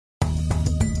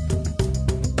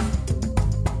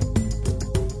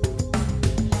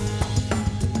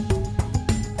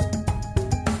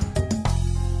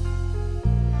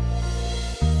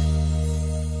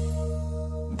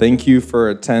Thank you for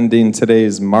attending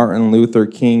today's Martin Luther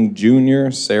King Jr.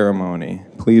 ceremony.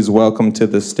 Please welcome to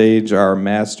the stage our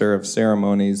Master of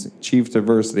Ceremonies, Chief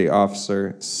Diversity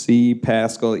Officer, C.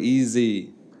 Pascal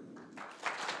Easy.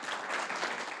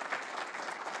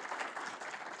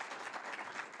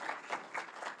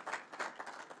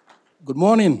 Good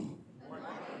morning.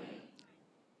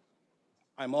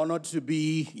 I'm honored to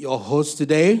be your host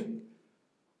today,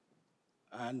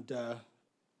 and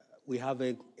we have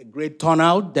a great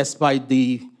turnout despite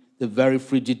the very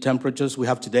frigid temperatures we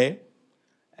have today,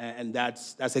 and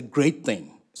that's a great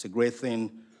thing. It's a great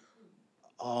thing.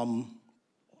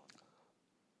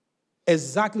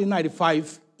 Exactly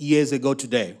 95 years ago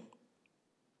today,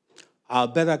 our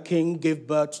better king gave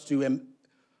birth to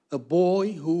a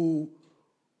boy who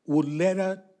would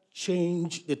later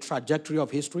change the trajectory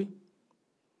of history,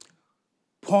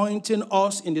 pointing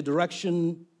us in the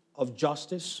direction of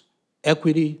justice,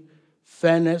 equity,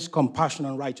 fairness, compassion,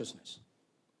 and righteousness.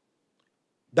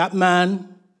 That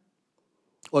man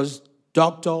was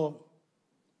Dr.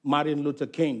 Martin Luther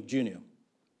King Jr.,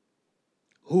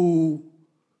 who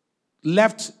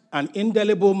left an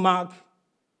indelible mark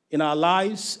in our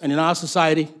lives and in our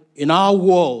society, in our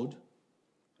world.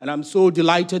 And I'm so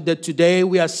delighted that today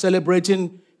we are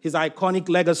celebrating his iconic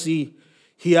legacy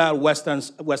here at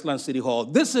Westland City Hall.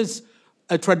 This is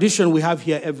a tradition we have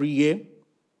here every year,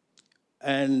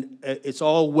 and it's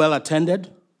all well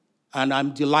attended, and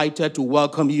I'm delighted to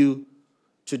welcome you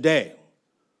today.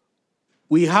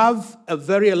 We have a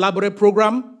very elaborate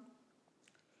program,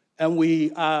 and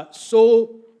we are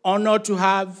so honored to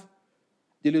have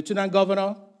the Lieutenant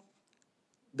Governor,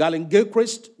 Garlin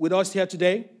Gilchrist, with us here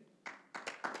today.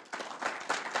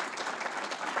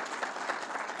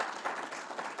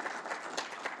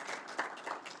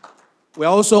 We're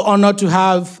also honored to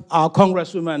have our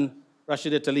Congresswoman,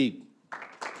 Rashida Tlaib.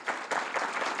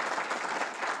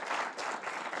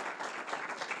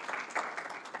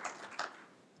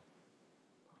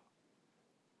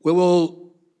 We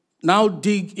will now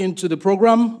dig into the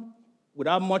program.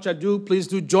 Without much ado, please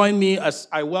do join me as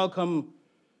I welcome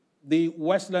the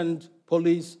Westland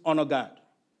Police Honor Guard.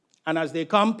 And as they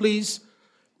come, please,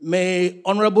 may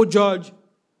Honorable Judge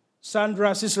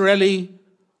Sandra Cicerelli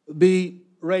be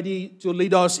ready to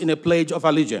lead us in a pledge of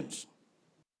allegiance.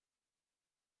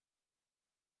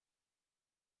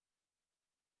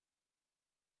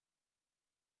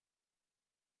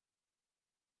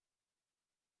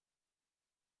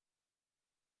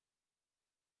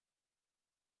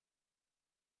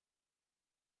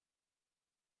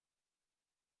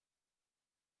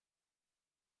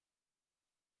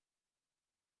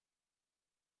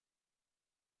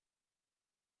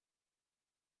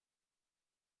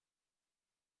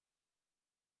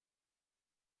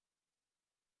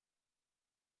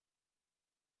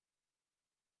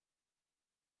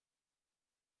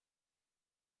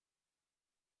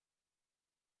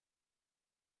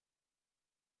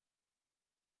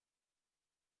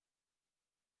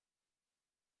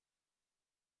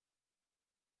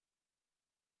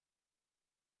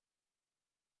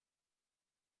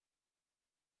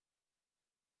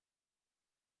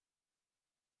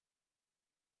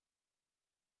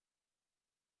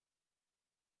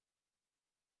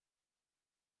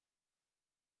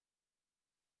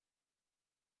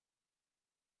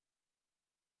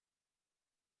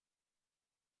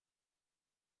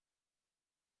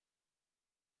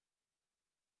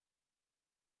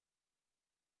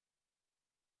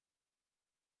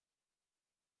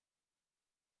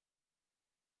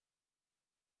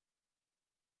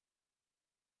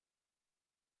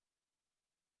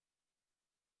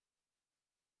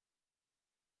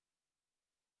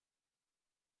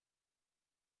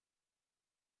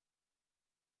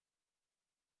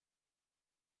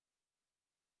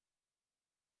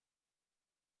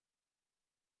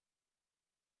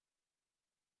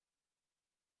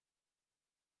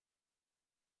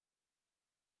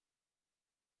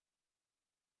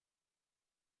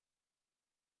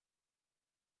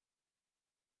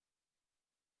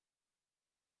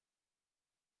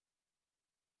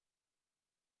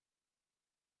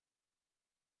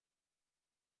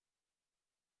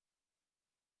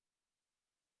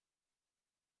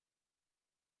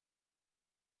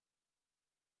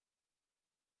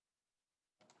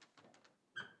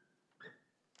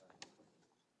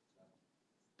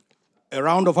 A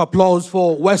round of applause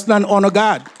for Westland Honor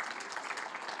Guard.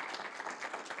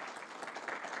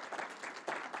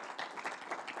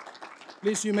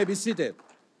 Please, you may be seated.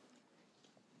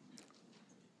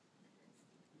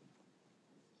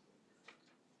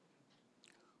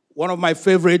 One of my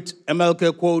favorite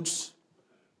MLK quotes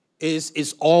is,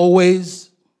 "It's always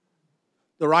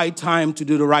the right time to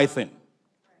do the right thing."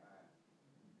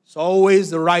 It's always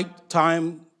the right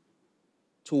time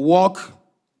to walk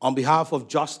on behalf of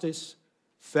justice,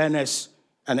 fairness,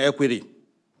 and equity.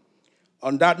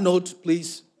 On that note,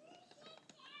 please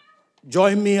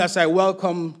join me as I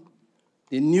welcome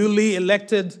the newly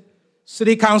elected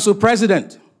City Council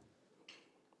President,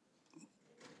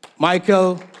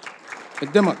 Michael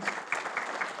McDermott.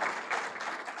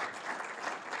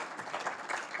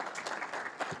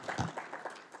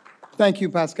 Thank you,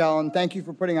 Pascal, and thank you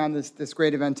for putting on this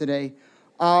great event today.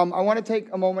 I want to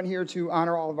take a moment here to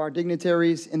honor all of our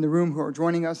dignitaries in the room who are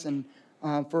joining us, and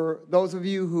for those of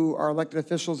you who are elected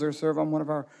officials or serve on one of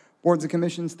our boards and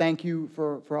commissions, thank you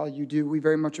for all you do. We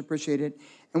very much appreciate it,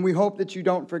 and we hope that you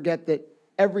don't forget that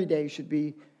every day should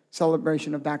be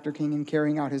celebration of Dr. King and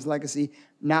carrying out his legacy,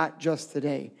 not just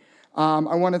today. I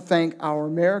want to thank our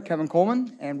mayor, Kevin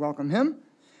Coleman, and welcome him,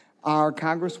 our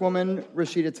Congresswoman,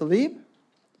 Rashida Tlaib,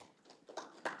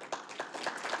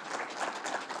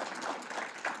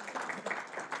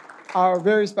 our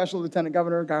very special Lieutenant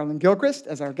Governor, Garlin Gilchrist,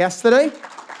 as our guest today,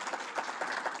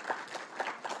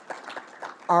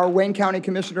 our Wayne County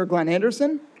Commissioner, Glenn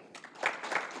Anderson,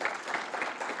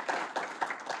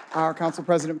 our Council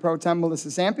President Pro Tem, Melissa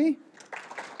Sampe,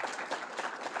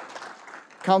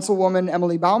 Councilwoman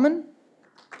Emily Bauman,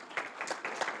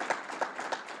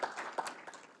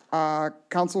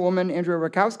 Councilwoman Andrea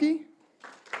Rakowski,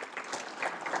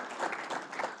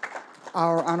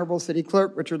 our Honorable City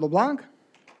Clerk, Richard LeBlanc,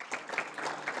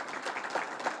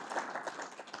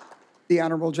 the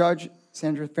Honorable Judge,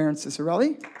 Sandra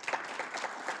Ferencz-Ciccarelli,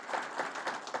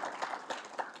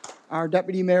 our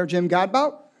Deputy Mayor, Jim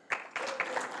Godbout.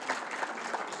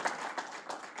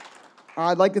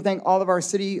 I'd like to thank all of our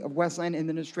City of Westland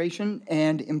administration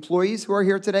and employees who are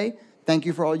here today. Thank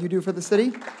you for all you do for the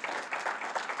city.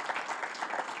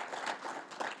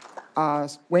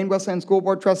 Wayne Westland School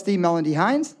Board Trustee, Melody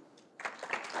Hines.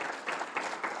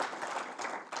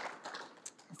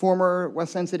 Former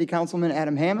Westland City Councilman,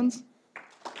 Adam Hammonds.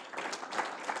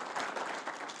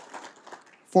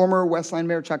 Former Westland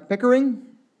Mayor Chuck Pickering.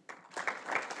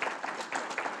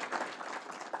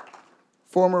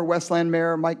 Former Westland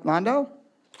Mayor Mike Landau.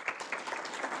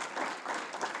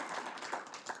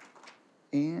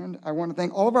 And I want to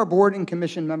thank all of our board and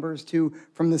commission members, too,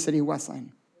 from the City of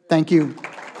Westland. Thank you.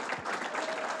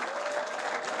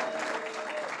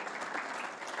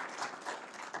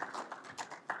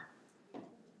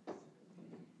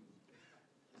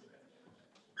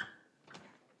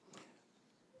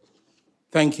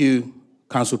 Thank you,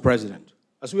 Council President.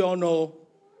 As we all know,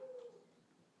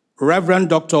 Reverend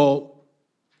Dr.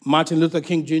 Martin Luther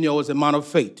King Jr. was a man of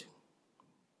faith.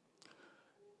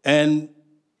 And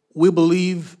we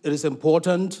believe it is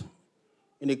important,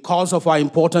 in the course of our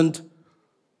important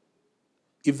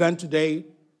event today,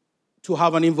 to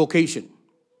have an invocation.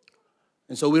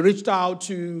 And so we reached out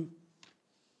to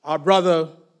our brother,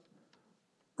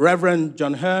 Reverend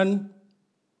John Hearn,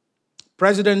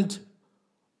 President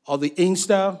of the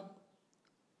Inkster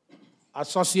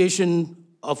Association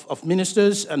of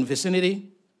Ministers and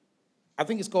Vicinity. I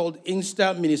think it's called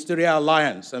Inkster Ministerial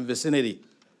Alliance and Vicinity.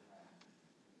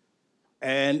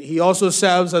 And he also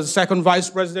serves as second vice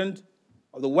president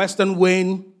of the Western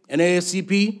Wayne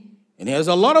NAACP, and he has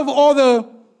a lot of other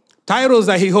titles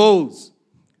that he holds.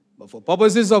 But for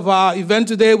purposes of our event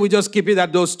today, we just keep it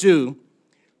at those two.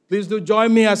 Please do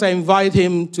join me as I invite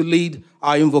him to lead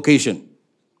our invocation.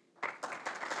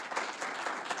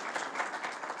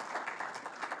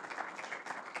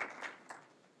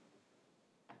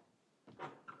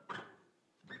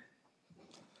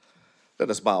 Let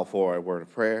us bow for a word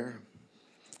of prayer.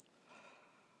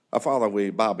 Our Father, we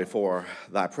bow before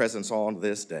thy presence on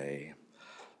this day,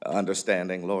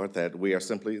 understanding, Lord, that we are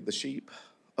simply the sheep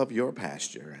of your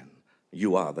pasture, and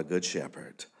you are the good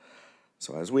shepherd.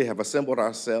 So as we have assembled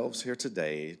ourselves here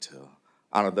today to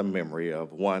honor the memory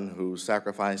of one who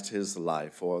sacrificed his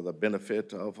life for the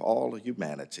benefit of all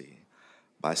humanity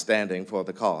by standing for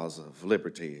the cause of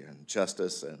liberty and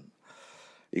justice and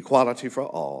equality for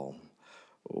all,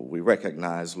 we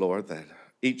recognize, Lord, that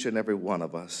each and every one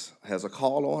of us has a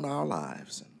call on our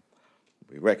lives. And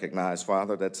we recognize,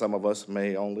 Father, that some of us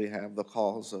may only have the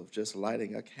cause of just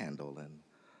lighting a candle in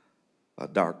a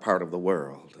dark part of the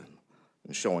world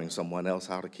and showing someone else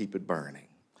how to keep it burning.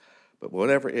 But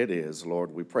whatever it is,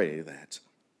 Lord, we pray that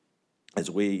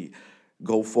as we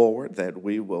go forward, that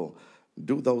we will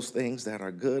do those things that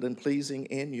are good and pleasing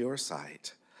in your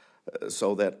sight,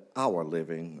 so that our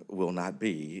living will not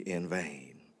be in vain.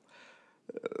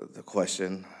 The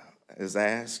question is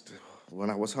asked, when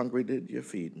I was hungry, did you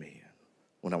feed me?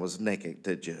 When I was naked,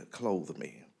 did you clothe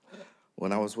me?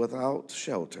 When I was without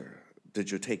shelter,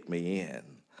 did you take me in?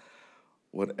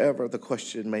 Whatever the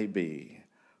question may be,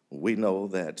 we know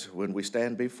that when we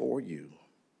stand before you,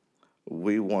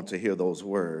 we want to hear those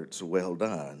words, well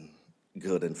done,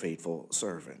 good and faithful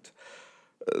servant.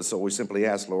 So we simply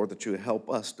ask, Lord, that you help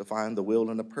us to find the will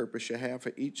and the purpose you have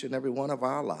for each and every one of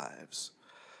our lives,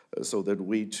 so that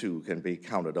we too can be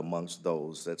counted amongst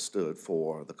those that stood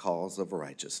for the cause of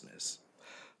righteousness.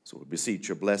 So we beseech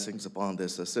your blessings upon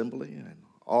this assembly and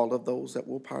all of those that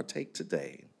will partake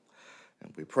today.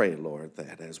 And we pray, Lord,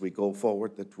 that as we go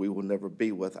forward, that we will never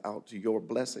be without your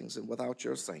blessings and without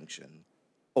your sanction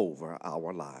over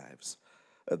our lives.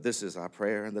 This is our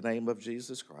prayer in the name of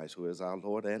Jesus Christ, who is our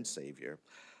Lord and Savior.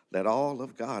 Let all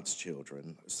of God's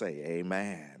children say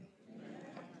amen.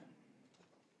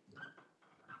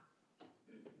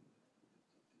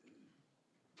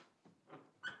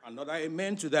 Another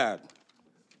amen to that.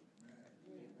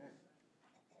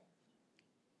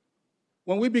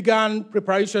 When we began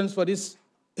preparations for this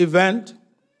event,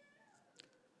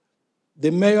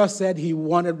 the mayor said he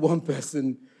wanted one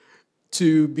person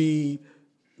to be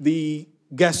the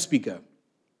guest speaker.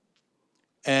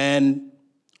 And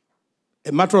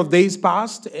a matter of days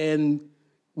passed, and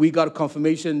we got a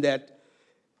confirmation that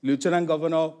Lieutenant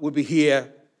Governor will be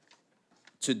here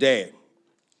today.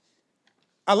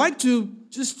 I'd like to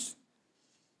just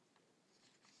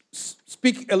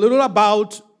speak a little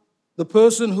about the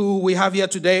person who we have here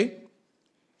today,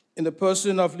 in the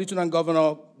person of Lieutenant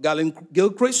Governor Garlin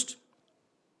Gilchrist.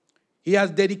 He has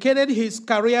dedicated his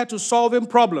career to solving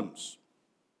problems.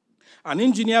 An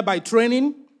engineer by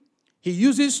training, he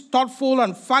uses thoughtful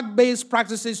and fact-based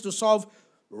practices to solve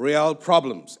real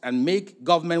problems and make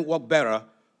government work better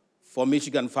for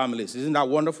Michigan families. Isn't that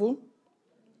wonderful?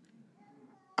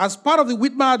 As part of the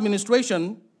Whitmer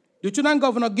administration, Lieutenant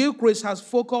Governor Gilchrist has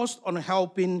focused on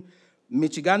helping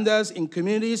Michiganders in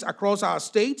communities across our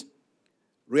state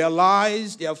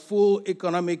realize their full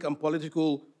economic and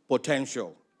political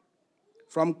potential.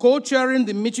 From co-chairing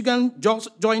the Michigan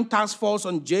Joint Task Force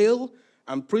on Jail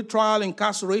and Pretrial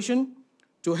Incarceration,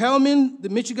 to helming the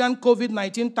Michigan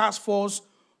COVID-19 Task Force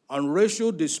on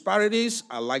Racial Disparities,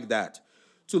 I like that,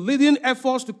 to leading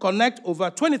efforts to connect over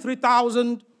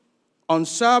 23,000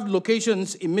 unserved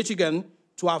locations in Michigan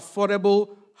to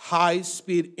affordable,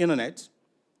 high-speed internet,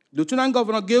 Lieutenant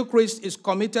Governor Gilchrist is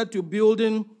committed to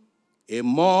building a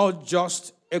more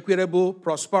just, equitable,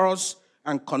 prosperous,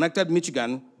 and connected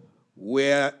Michigan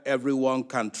where everyone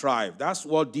can thrive. That's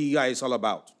what DEI is all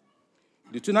about.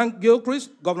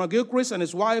 Governor Gilchrist and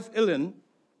his wife, Ellen,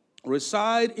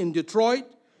 reside in Detroit,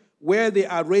 where they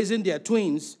are raising their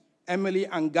twins, Emily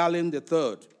and Garlin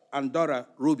III, and daughter,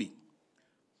 Ruby.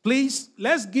 Please,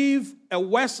 let's give a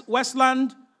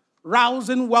Westland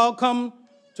rousing welcome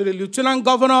to the Lieutenant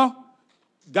Governor,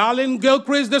 Garlin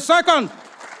Gilchrist II.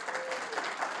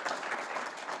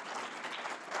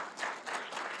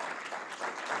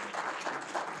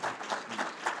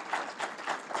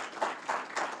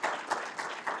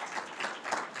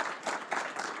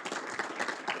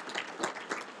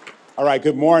 All right,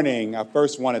 good morning. I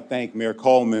first want to thank Mayor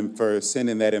Coleman for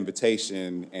sending that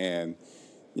invitation. And,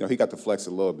 you know, he got to flex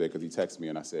a little bit because he texted me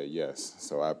and I said yes.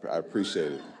 So I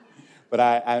appreciate it. But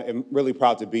I am really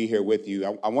proud to be here with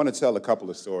you. I want to tell a couple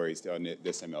of stories on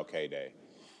this MLK Day.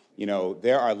 You know,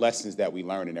 there are lessons that we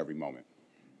learn in every moment.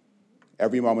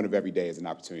 Every moment of every day is an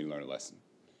opportunity to learn a lesson,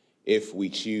 if we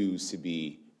choose to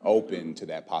be open to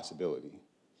that possibility.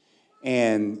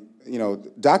 And, you know,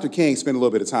 Dr. King spent a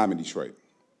little bit of time in Detroit.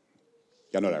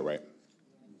 Y'all know that, right?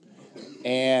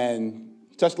 And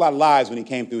he touched a lot of lives when he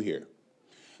came through here.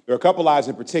 There are a couple lives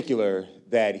in particular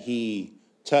that he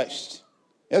touched.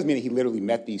 It doesn't mean that he literally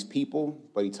met these people,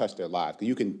 but he touched their lives, because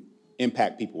you can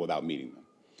impact people without meeting them.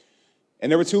 And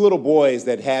there were two little boys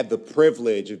that had the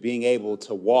privilege of being able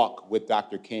to walk with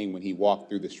Dr. King when he walked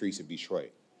through the streets of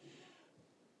Detroit.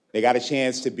 They got a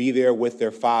chance to be there with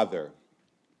their father.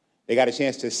 They got a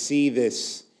chance to see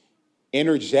this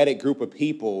energetic group of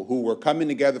people who were coming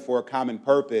together for a common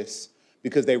purpose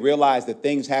because they realized that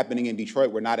things happening in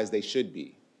Detroit were not as they should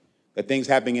be, that things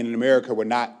happening in America were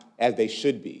not as they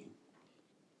should be,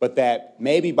 but that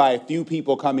maybe by a few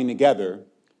people coming together,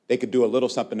 they could do a little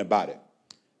something about it.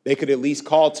 They could at least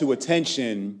call to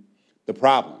attention the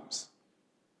problems.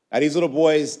 Now, these little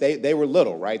boys, they were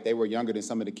little, right? They were younger than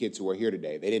some of the kids who are here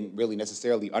today. They didn't really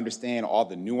necessarily understand all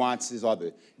the nuances, all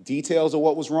the details of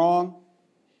what was wrong,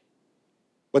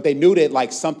 but they knew that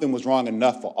like something was wrong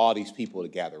enough for all these people to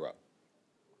gather up.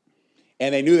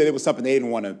 And they knew that it was something they didn't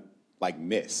want to like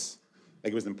miss.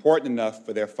 Like it was important enough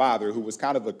for their father, who was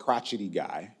kind of a crotchety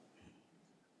guy,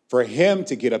 for him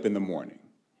to get up in the morning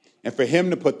and for him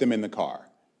to put them in the car,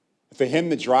 for him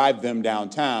to drive them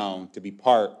downtown to be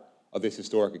part of this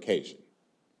historic occasion.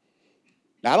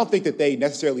 Now, I don't think that they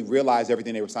necessarily realized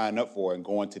everything they were signing up for and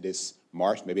going to this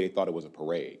march. Maybe they thought it was a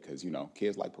parade because, you know,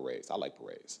 kids like parades. I like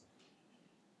parades.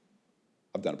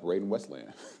 I've done a parade in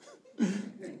Westland.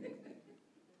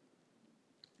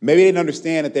 Maybe they didn't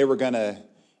understand that they were going to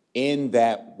end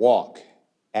that walk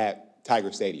at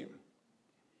Tiger Stadium.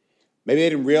 Maybe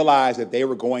they didn't realize that they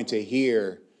were going to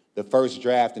hear the first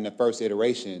draft and the first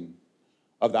iteration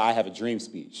of the I Have a Dream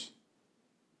speech.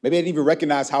 Maybe they didn't even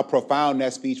recognize how profound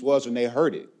that speech was when they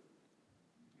heard it.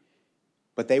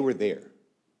 But they were there.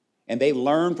 And they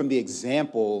learned from the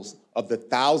examples of the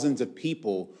thousands of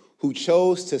people who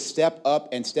chose to step up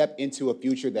and step into a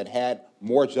future that had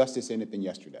more justice in it than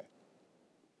yesterday.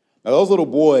 Now, those little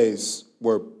boys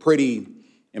were pretty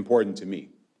important to me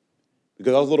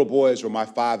because those little boys were my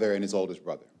father and his oldest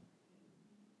brother.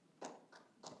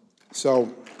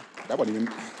 So, that wasn't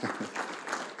even...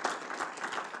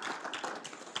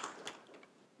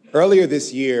 Earlier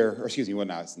this year, or excuse me, well,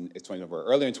 no, it's 2024.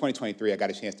 Earlier in 2023, I got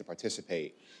a chance to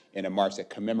participate in a march that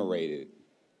commemorated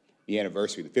the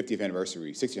anniversary, the 50th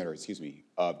anniversary, 60th anniversary, excuse me,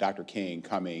 of Dr. King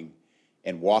coming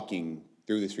and walking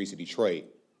through the streets of Detroit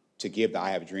to give the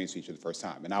I Have a Dream speech for the first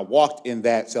time. And I walked in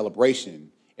that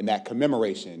celebration, in that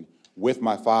commemoration, with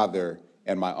my father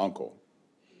and my uncle.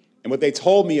 And what they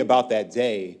told me about that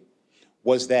day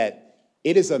was that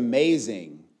it is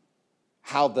amazing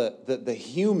how the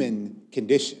human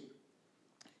condition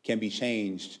can be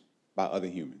changed by other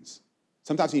humans.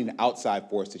 Sometimes you need an outside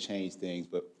force to change things,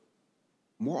 but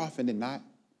more often than not,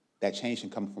 that change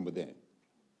can come from within.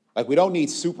 Like, we don't need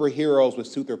superheroes with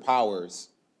superpowers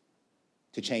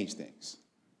to change things,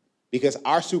 because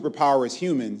our superpower as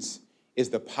humans is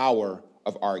the power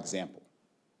of our example.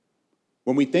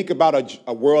 When we think about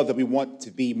a world that we want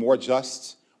to be more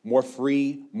just, more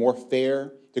free, more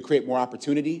fair, to create more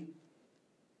opportunity,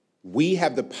 we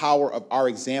have the power of our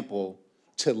example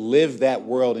to live that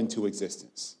world into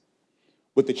existence.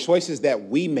 With the choices that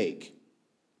we make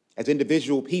as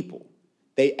individual people,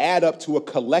 they add up to a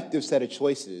collective set of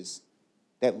choices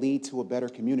that lead to a better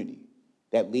community,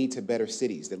 that lead to better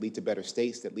cities, that lead to better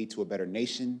states, that lead to a better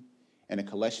nation, and a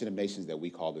collection of nations that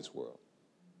we call this world.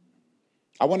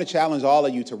 I want to challenge all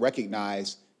of you to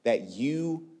recognize that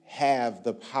you have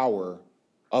the power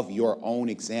of your own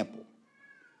example.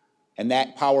 And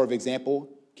that power of example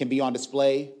can be on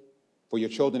display for your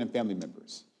children and family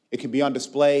members. It can be on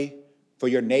display for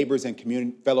your neighbors and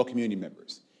fellow community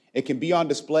members. It can be on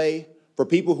display for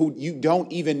people who you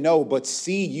don't even know but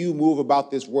see you move about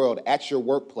this world at your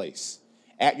workplace,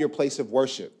 at your place of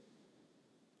worship,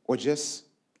 or just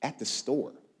at the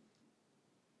store.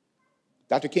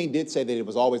 Dr. King did say that it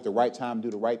was always the right time to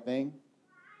do the right thing.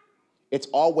 It's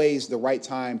always the right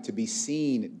time to be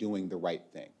seen doing the right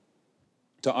thing.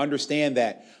 To understand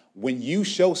that when you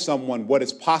show someone what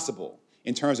is possible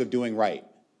in terms of doing right,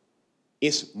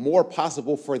 it's more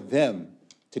possible for them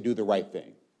to do the right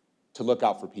thing, to look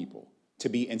out for people, to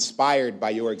be inspired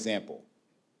by your example.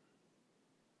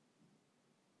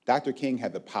 Dr. King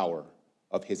had the power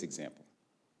of his example.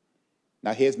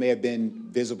 Now, his may have been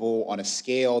visible on a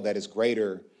scale that is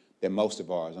greater than most of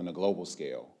ours, on a global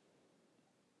scale,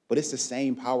 but it's the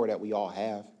same power that we all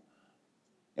have.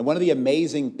 And one of the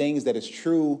amazing things that is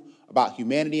true about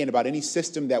humanity and about any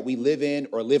system that we live in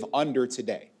or live under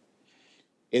today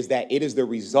is that it is the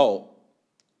result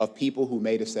of people who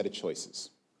made a set of choices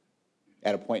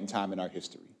at a point in time in our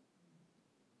history.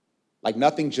 Like,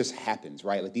 nothing just happens,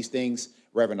 right? Like, these things,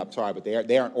 Reverend, I'm sorry, but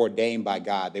they aren't ordained by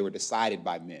God. They were decided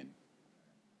by men.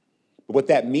 But what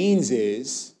that means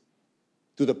is,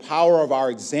 through the power of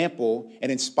our example and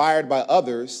inspired by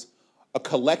others, a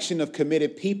collection of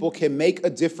committed people can make a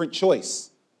different choice,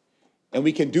 and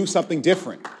we can do something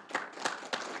different.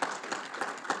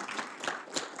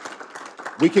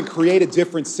 We can create a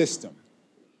different system.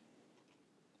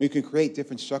 We can create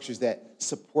different structures that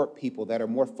support people, that are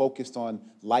more focused on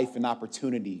life and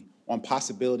opportunity, on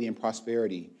possibility and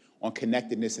prosperity, on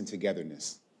connectedness and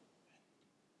togetherness.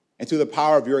 And through the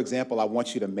power of your example, I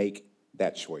want you to make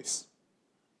that choice.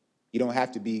 You don't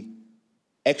have to be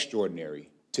extraordinary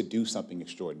to do something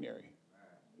extraordinary.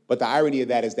 But the irony of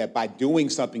that is that by doing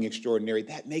something extraordinary,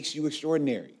 that makes you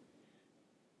extraordinary.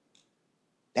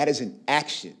 That is an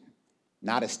action,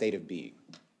 not a state of being.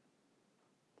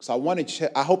 So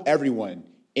I hope everyone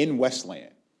in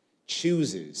Westland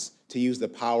chooses to use the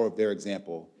power of their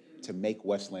example to make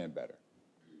Westland better.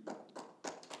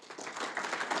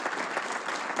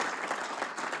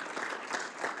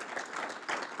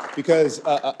 Because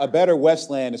a better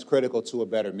Westland is critical to a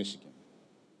better Michigan.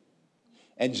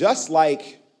 And just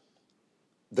like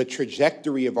the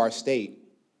trajectory of our state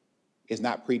is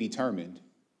not predetermined,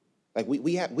 Like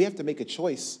we have to make a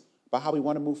choice about how we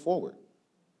want to move forward.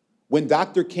 When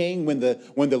Dr. King, when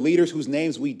the leaders whose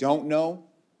names we don't know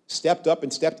stepped up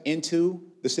and stepped into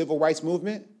the civil rights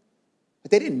movement,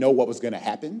 they didn't know what was going to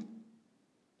happen.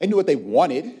 They knew what they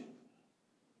wanted.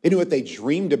 They knew what they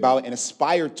dreamed about and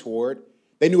aspired toward.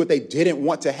 They knew what they didn't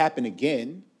want to happen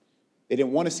again. They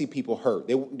didn't want to see people hurt.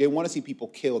 They didn't want to see people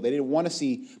killed. They didn't want to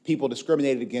see people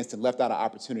discriminated against and left out of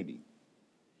opportunity.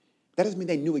 That doesn't mean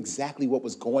they knew exactly what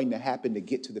was going to happen to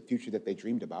get to the future that they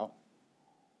dreamed about.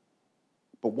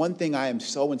 But one thing I am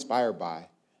so inspired by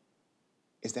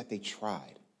is that they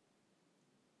tried.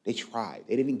 They tried.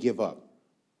 They didn't give up.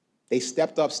 They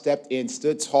stepped up, stepped in,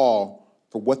 stood tall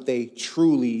for what they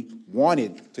truly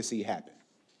wanted to see happen.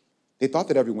 They thought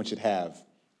that everyone should have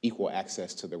equal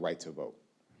access to the right to vote.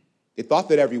 They thought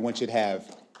that everyone should have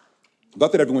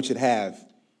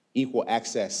equal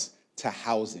access to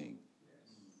housing.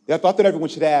 They thought that everyone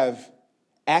should have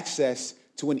access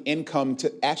to an income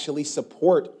to actually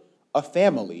support a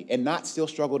family and not still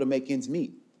struggle to make ends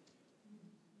meet.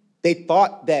 They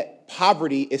thought that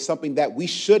poverty is something that we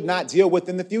should not deal with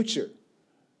in the future.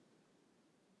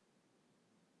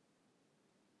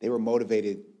 They were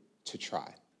motivated to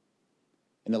try.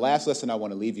 And the last lesson I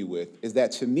want to leave you with is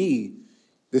that, to me,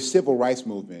 the civil rights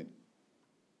movement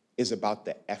is about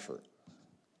the effort.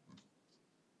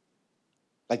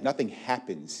 Like, nothing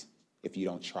happens if you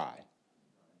don't try.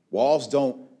 Walls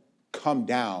don't come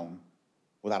down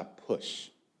without a push.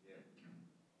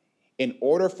 In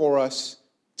order for us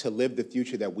to live the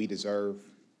future that we deserve,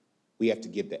 we have to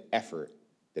give the effort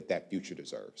that that future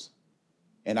deserves.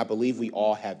 And I believe we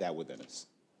all have that within us.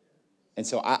 And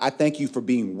so I thank you for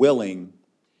being willing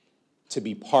to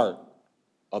be part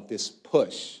of this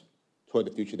push toward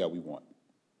the future that we want.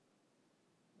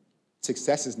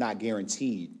 Success is not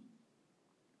guaranteed,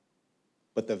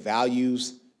 but the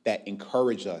values that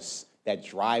encourage us, that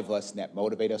drive us, and that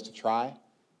motivate us to try,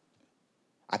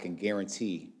 I can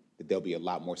guarantee that they'll be a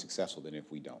lot more successful than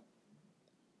if we don't.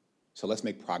 So let's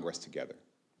make progress together.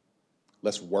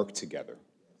 Let's work together.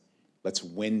 Let's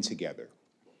win together.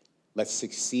 Let's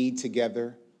succeed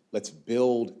together. Let's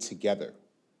build together.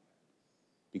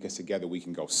 Because together we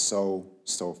can go so,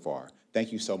 so far.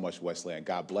 Thank you so much, Westland.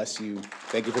 God bless you.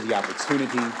 Thank you for the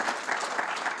opportunity.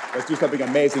 Let's do something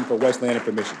amazing for Westland and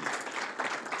for Michigan.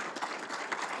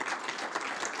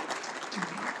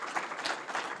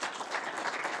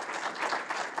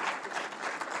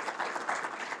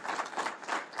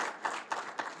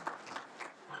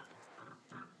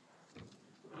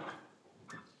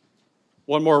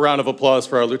 One more round of applause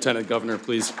for our Lieutenant Governor,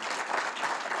 please.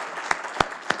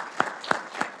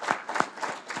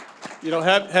 You know,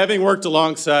 having worked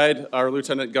alongside our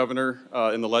Lieutenant Governor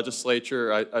in the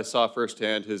legislature, I saw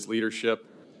firsthand his leadership,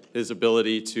 his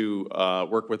ability to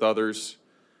work with others,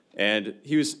 and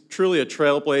he was truly a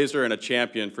trailblazer and a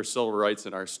champion for civil rights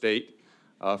in our state,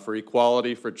 for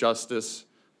equality, for justice,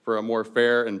 for a more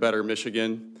fair and better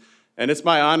Michigan. And it's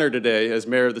my honor today, as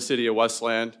mayor of the City of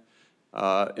Westland,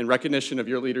 in recognition of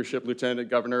your leadership, Lieutenant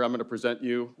Governor, I'm going to present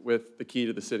you with the key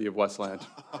to the City of Westland.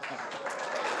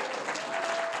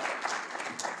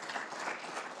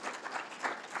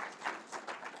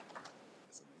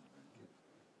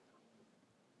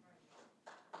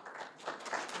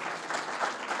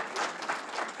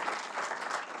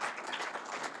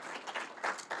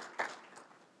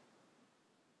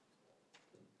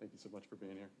 Thank you so much for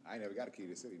being here. I never got a key to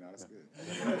the city. No, that's good.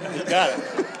 You got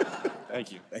it.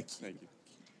 Thank you. Thank you. Thank you.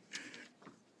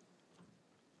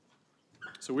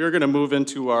 So we are going to move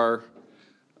into our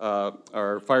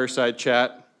fireside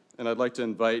chat, and I'd like to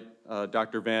invite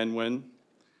Dr. Van Nguyen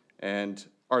and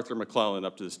Arthur McClellan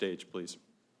up to the stage, please.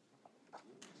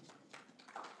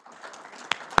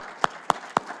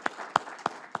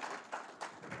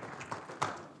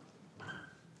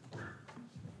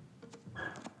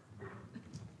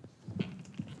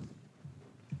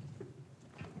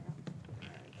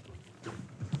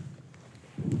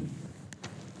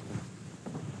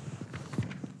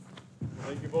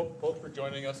 Thank you both for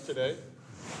joining us today.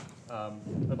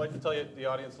 I'd like to tell you, the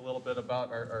audience, a little bit about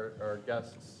our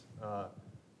guests.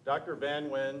 Dr. Van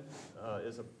Nguyen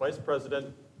is a vice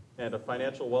president and a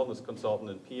financial wellness consultant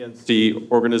in PNC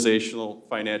Organizational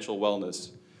Financial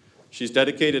Wellness. She's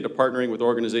dedicated to partnering with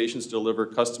organizations to deliver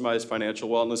customized financial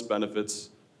wellness benefits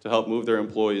to help move their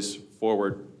employees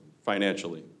forward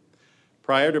financially.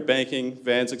 Prior to banking,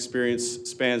 Van's experience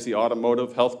spans the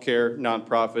automotive, healthcare,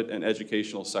 nonprofit, and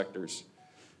educational sectors.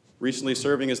 Recently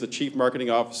serving as the chief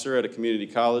marketing officer at a community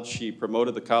college, she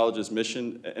promoted the college's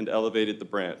mission and elevated the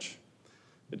branch.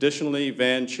 Additionally,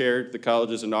 Van chaired the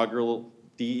college's inaugural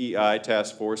DEI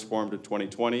task force formed in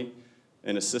 2020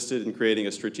 and assisted in creating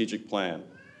a strategic plan.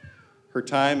 Her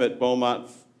time at Beaumont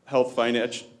Health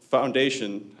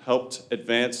Foundation helped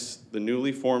advance the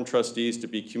newly formed trustees to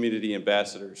be community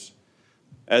ambassadors.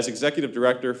 As executive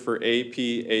director for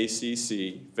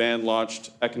APACC, Van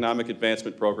launched economic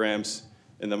advancement programs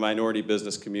in the minority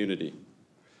business community.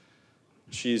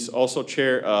 She's also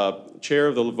chair of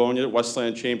the Livonia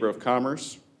Westland Chamber of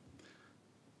Commerce.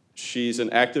 She's an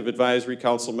active advisory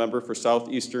council member for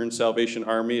Southeastern Salvation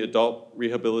Army Adult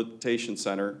Rehabilitation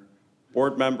Center,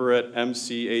 board member at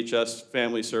MCHS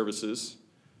Family Services,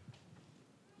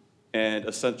 and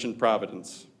Ascension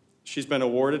Providence. She's been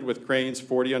awarded with Crane's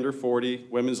 40 Under 40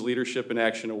 Women's Leadership in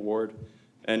Action Award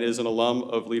and is an alum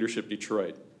of Leadership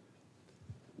Detroit.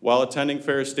 While attending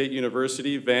Ferris State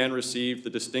University, Van received the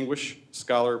Distinguished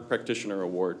Scholar Practitioner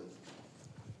Award.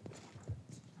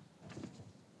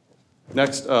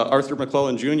 Next, Arthur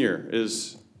McClellan Jr.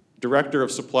 is Director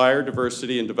of Supplier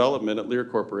Diversity and Development at Lear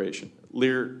Corporation.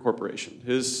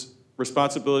 His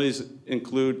responsibilities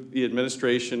include the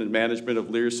administration and management of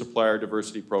Lear's Supplier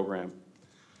Diversity Program.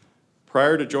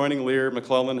 Prior to joining Lear,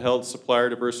 McClellan held supplier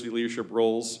diversity leadership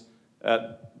roles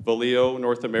at Valeo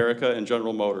North America and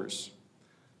General Motors.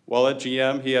 While at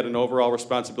GM, he had an overall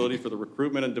responsibility for the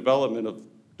recruitment and development of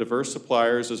diverse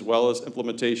suppliers as well as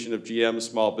implementation of GM's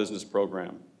small business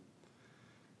program.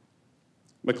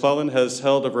 McClellan has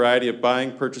held a variety of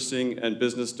buying, purchasing, and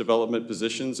business development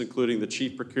positions, including the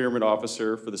Chief Procurement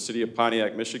Officer for the City of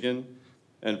Pontiac, Michigan,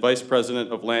 and Vice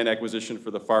President of Land Acquisition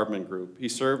for the Farbman Group. He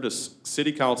served as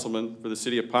City Councilman for the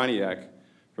City of Pontiac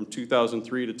from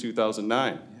 2003 to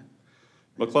 2009.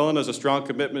 McClellan has a strong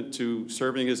commitment to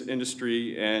serving his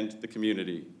industry and the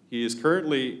community. He is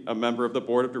currently a member of the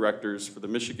Board of Directors for the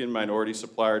Michigan Minority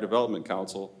Supplier Development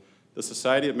Council, the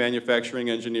Society of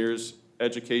Manufacturing Engineers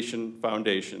Education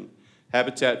Foundation,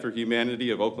 Habitat for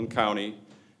Humanity of Oakland County,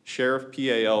 Sheriff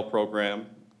PAL Program,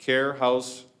 Care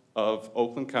House of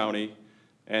Oakland County,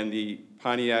 and the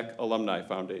Pontiac Alumni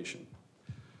Foundation.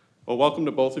 Well, welcome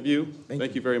to both of you.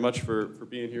 Thank you very much for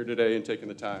being here today and taking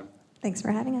the time. Thanks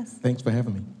for having us. Thanks for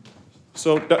having me.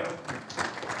 So,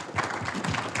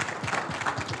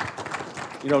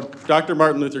 Dr.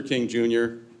 Martin Luther King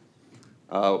Jr.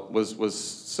 Was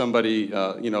somebody,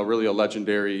 really a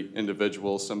legendary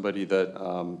individual, somebody that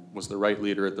was the right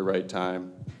leader at the right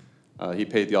time. He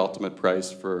paid the ultimate price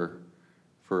for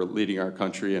leading our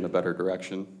country in a better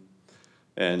direction.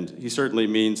 And he certainly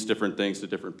means different things to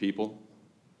different people.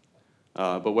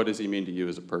 But what does he mean to you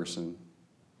as a person?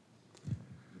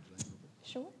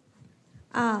 Sure.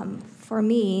 For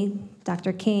me,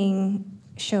 Dr. King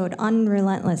showed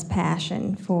unrelentless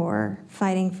passion for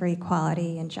fighting for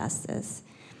equality and justice.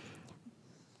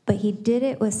 But he did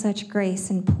it with such grace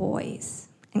and poise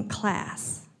and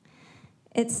class.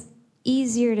 It's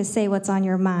easier to say what's on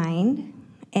your mind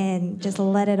and just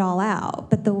let it all out,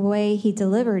 but the way he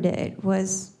delivered it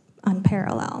was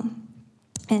unparalleled.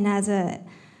 And as a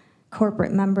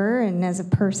corporate member and as a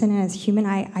person and as a human,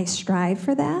 I strive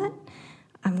for that.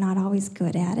 I'm not always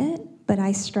good at it, but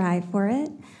I strive for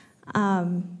it.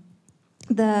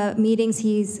 The meetings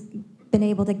he's been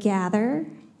able to gather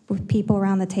with people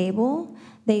around the table,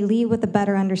 they leave with a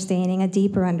better understanding, a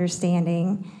deeper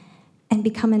understanding, and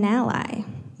become an ally.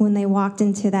 When they walked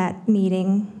into that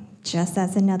meeting just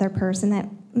as another person that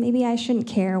maybe I shouldn't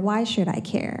care, why should I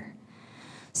care?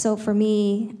 So for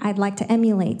me, I'd like to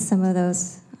emulate some of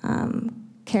those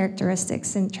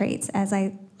characteristics and traits as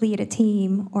I lead a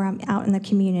team or I'm out in the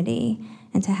community,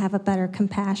 and to have a better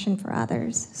compassion for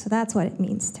others. So that's what it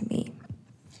means to me.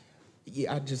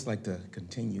 Yeah, I'd just like to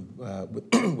continue with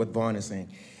what Vaughn is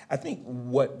saying. I think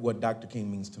what Dr.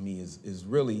 King means to me is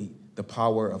really the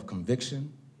power of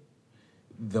conviction,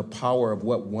 the power of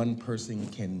what one person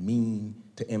can mean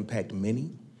to impact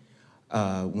many.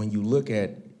 When you look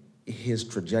at his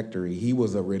trajectory, he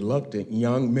was a reluctant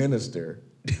young minister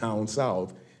down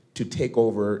south to take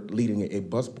over leading a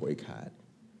bus boycott.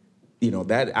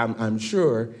 That I'm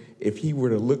sure if he were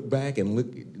to look back and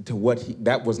look to what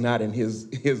that was not in his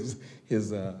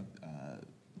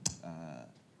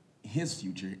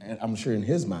future, I'm sure in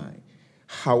his mind.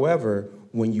 However,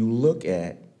 when you're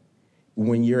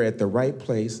at the right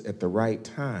place at the right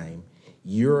time,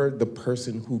 you're the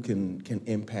person who can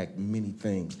impact many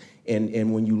things.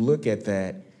 And when you look at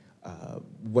that,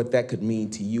 what that could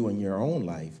mean to you in your own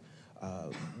life,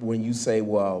 when you say,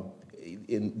 well,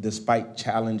 despite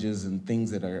challenges and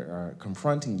things that are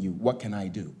confronting you, what can I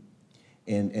do?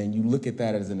 And you look at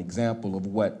that as an example of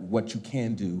what you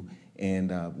can do. And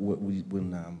when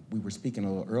we were speaking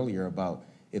a little earlier about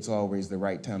it's always the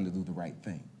right time to do the right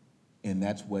thing. And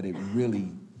that's what it really,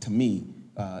 to me,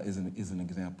 is an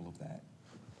example of that.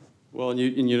 Well, and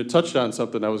you touched on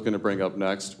something I was going to bring up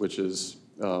next, which is,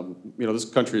 this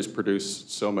country has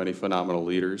produced so many phenomenal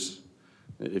leaders.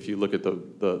 If you look at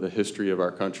the history of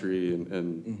our country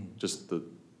and just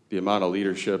the amount of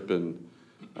leadership and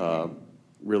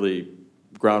really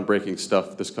groundbreaking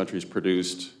stuff this country's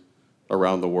produced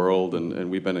around the world, and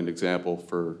we've been an example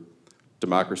for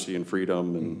democracy and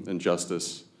freedom and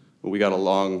justice. We got a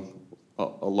long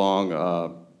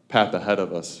path ahead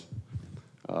of us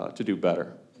to do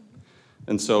better.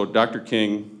 And so Dr.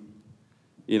 King,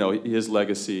 his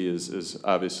legacy is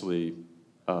obviously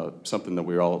something that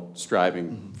we're all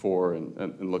striving for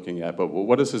and looking at. But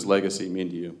what does his legacy mean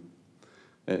to you?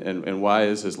 And why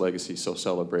is his legacy so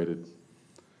celebrated?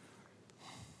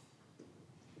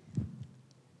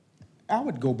 I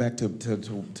would go back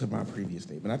to my previous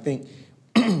statement. I think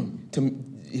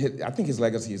his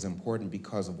legacy is important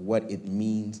because of what it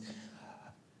means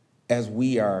as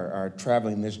we are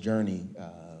traveling this journey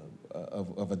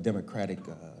of a democratic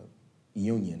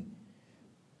union.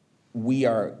 We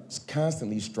are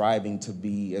constantly striving to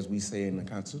be, as we say in the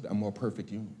Constitution, a more perfect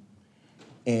union.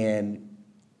 And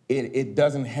it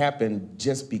doesn't happen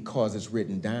just because it's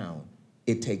written down.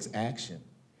 It takes action.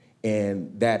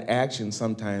 And that action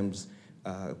sometimes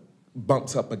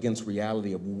bumps up against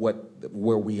reality of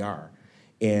where we are.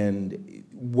 And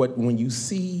when you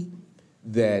see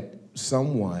that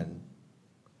someone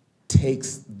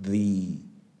takes the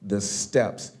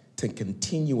steps to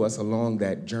continue us along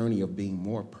that journey of being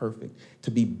more perfect,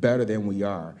 to be better than we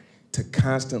are, to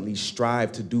constantly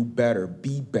strive to do better,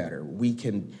 be better, we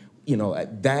can,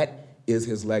 that is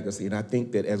his legacy. And I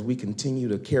think that as we continue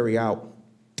to carry out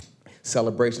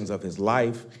celebrations of his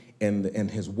life and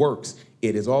his works,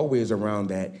 it is always around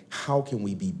that, how can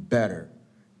we be better,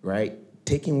 right?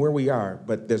 Taking where we are,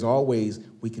 but there's always,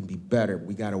 we can be better.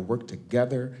 We gotta work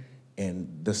together and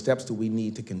the steps that we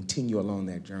need to continue along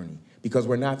that journey, because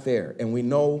we're not there. And we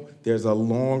know there's a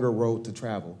longer road to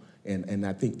travel. And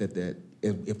I think that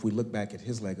if we look back at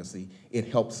his legacy, it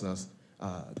helps us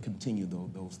continue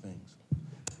those things.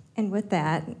 And with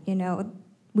that,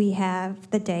 we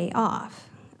have the day off.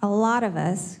 A lot of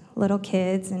us, little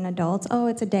kids and adults,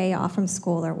 it's a day off from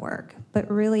school or work.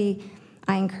 But really,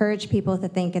 I encourage people to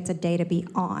think it's a day to be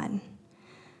on.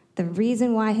 The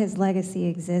reason why his legacy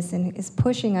exists and is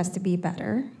pushing us to be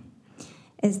better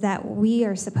is that we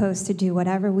are supposed to do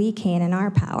whatever we can in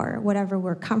our power, whatever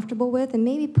we're comfortable with, and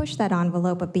maybe push that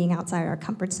envelope of being outside our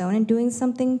comfort zone and doing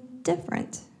something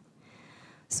different.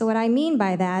 So what I mean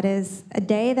by that is a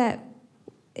day that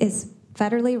is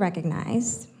federally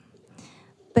recognized,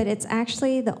 but it's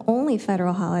actually the only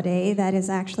federal holiday that is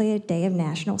actually a day of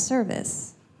national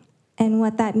service. And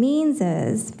what that means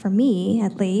is, for me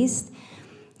at least,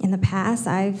 in the past,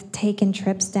 I've taken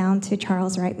trips down to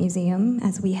Charles Wright Museum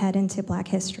as we head into Black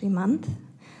History Month,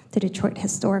 to Detroit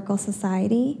Historical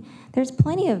Society. There's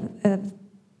plenty of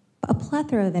a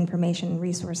plethora of information and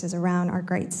resources around our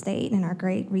great state and our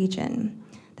great region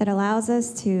that allows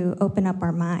us to open up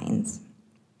our minds.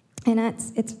 And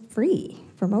it's free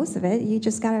for most of it. You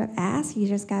just gotta ask, you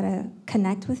just gotta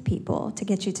connect with people to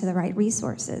get you to the right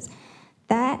resources.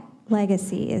 That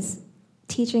legacy is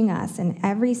teaching us, and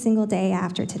every single day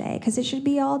after today, because it should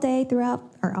be all throughout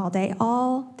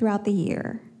the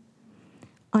year,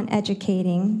 on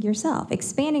educating yourself,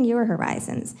 expanding your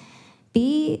horizons.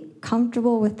 Be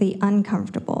comfortable with the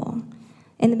uncomfortable.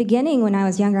 In the beginning, when I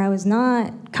was younger, I was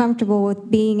not comfortable with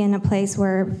being in a place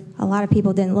where a lot of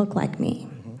people didn't look like me.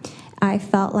 I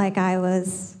felt like I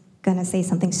was gonna say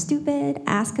something stupid,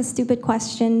 ask a stupid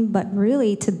question, but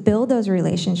really to build those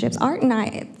relationships. Art and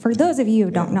I, for those of you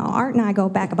who don't know, Art and I go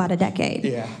back about a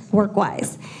decade,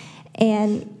 work-wise.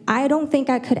 And I don't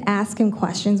think I could ask him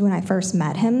questions when I first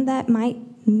met him that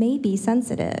may be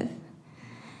sensitive,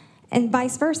 and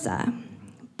vice versa.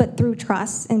 But through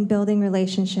trust and building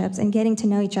relationships and getting to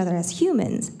know each other as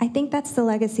humans, I think that's the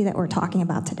legacy that we're talking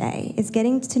about today, is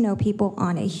getting to know people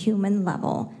on a human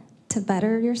level to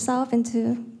better yourself and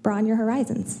to broaden your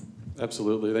horizons.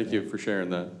 Absolutely. Thank you for sharing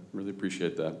that. Really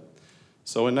appreciate that.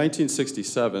 So in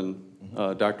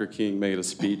 1967, Dr. King made a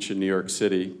speech in New York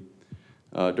City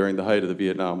during the height of the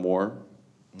Vietnam War.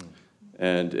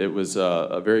 And it was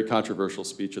a very controversial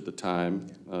speech at the time.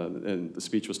 And the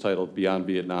speech was titled Beyond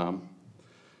Vietnam.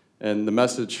 And the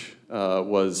message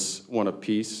was one of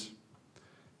peace.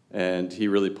 And he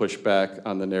really pushed back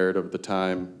on the narrative at the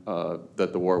time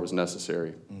that the war was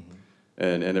necessary.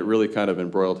 And it really kind of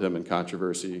embroiled him in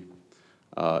controversy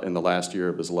in the last year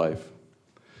of his life.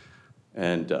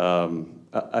 And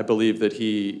I believe that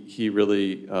he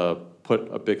really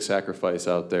put a big sacrifice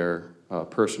out there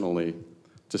personally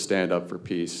to stand up for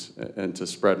peace and to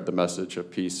spread the message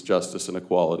of peace, justice, and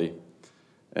equality,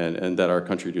 and that our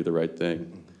country do the right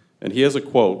thing. And he has a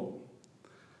quote,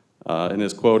 and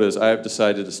his quote is, "I have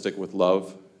decided to stick with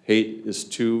love. Hate is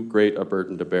too great a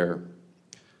burden to bear."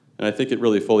 And I think it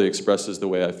really fully expresses the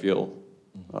way I feel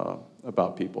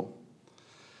about people.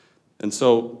 And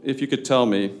so if you could tell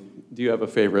me, do you have a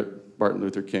favorite Martin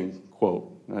Luther King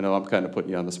quote? I know I'm kind of putting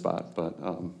you on the spot, but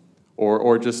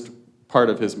or just part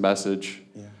of his message,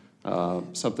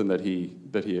 something that he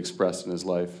expressed in his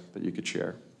life that you could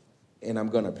share. And I'm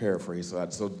going to paraphrase, I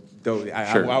Sure.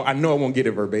 I know I won't get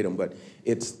it verbatim, but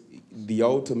it's the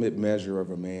ultimate measure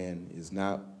of a man is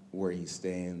not where he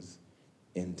stands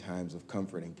in times of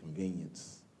comfort and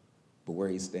convenience, but where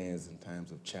he stands in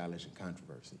times of challenge and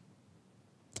controversy.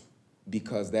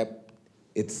 Because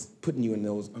it's putting you in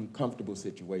those uncomfortable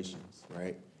situations,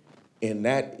 right? And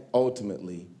that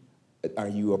ultimately, are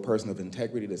you a person of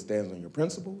integrity that stands on your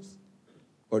principles,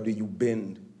 or do you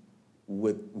bend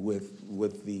with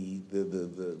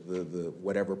the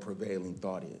whatever prevailing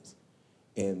thought is?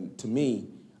 And to me,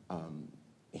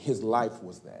 his life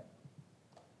was that.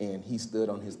 And he stood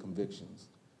on his convictions,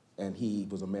 and he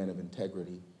was a man of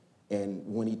integrity. And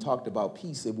when he talked about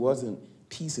peace, it wasn't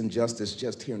peace and justice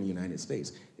just here in the United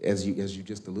States, as you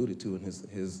just alluded to in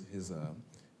his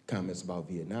comments about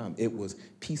Vietnam. It was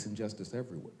peace and justice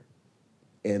everywhere.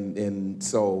 And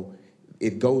so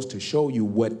it goes to show you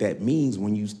what that means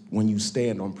when you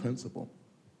stand on principle,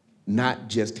 not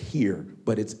just here,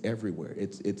 but it's everywhere.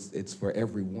 It's for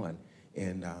everyone.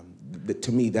 And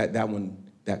to me,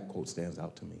 that quote stands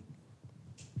out to me.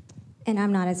 And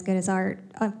I'm not as good as Art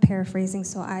of paraphrasing,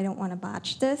 so I don't want to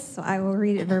botch this, so I will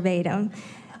read it verbatim.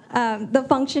 The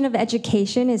function of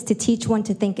education is to teach one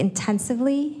to think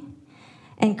intensively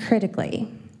and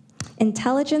critically.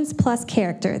 Intelligence plus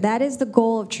character, that is the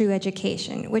goal of true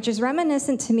education, which is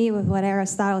reminiscent to me with what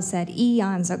Aristotle said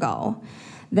eons ago,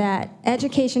 that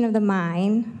education of the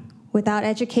mind without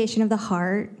education of the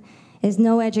heart is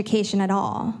no education at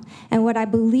all. And what I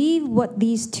believe what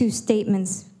these two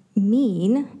statements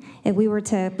mean, if we were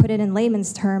to put it in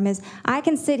layman's term, is I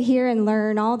can sit here and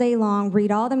learn all day long,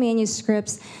 read all the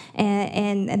manuscripts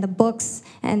and the books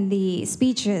and the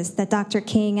speeches that Dr.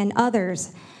 King and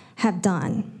others have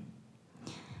done.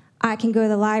 I can go to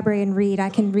the library and read. I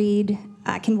can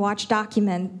watch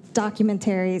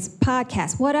documentaries,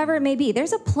 podcasts, whatever it may be.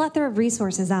 There's a plethora of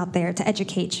resources out there to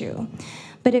educate you.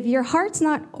 But if your heart's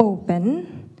not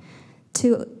open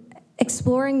to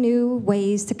exploring new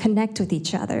ways to connect with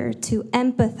each other, to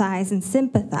empathize and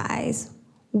sympathize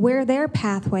where their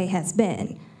pathway has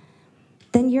been,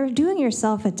 then you're doing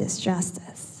yourself a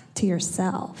disjustice to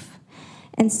yourself.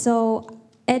 And so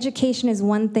education is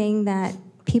one thing that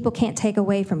people can't take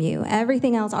away from you.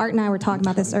 Everything else, Art and I were talking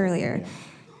about this earlier.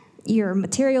 Your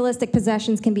materialistic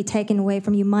possessions can be taken away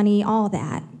from you, money, all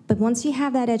that. But once you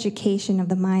have that education of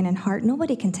the mind and heart,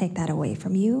 nobody can take that away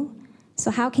from you. So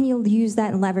how can you use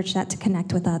that and leverage that to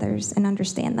connect with others and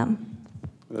understand them?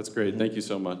 That's great. Thank you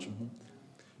so much.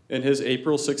 In his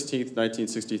April 16th,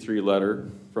 1963 letter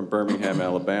from Birmingham,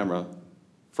 Alabama,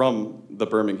 from the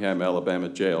Birmingham, Alabama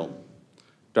jail,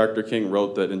 Dr. King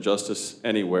wrote that injustice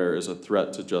anywhere is a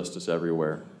threat to justice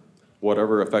everywhere.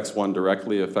 Whatever affects one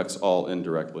directly affects all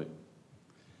indirectly.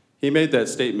 He made that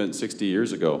statement 60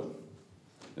 years ago.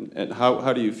 And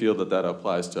how do you feel that that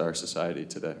applies to our society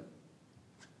today?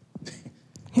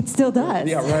 It still does.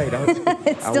 Yeah, right.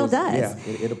 It still does. Yeah,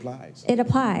 it applies. It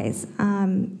applies.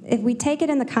 If we take it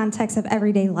in the context of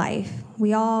everyday life,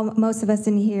 most of us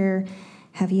in here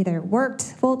have either worked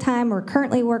full-time or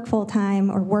currently work full-time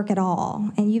or work at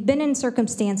all. And you've been in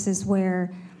circumstances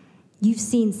where you've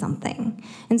seen something.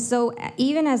 And so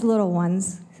even as little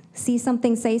ones, see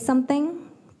something, say something,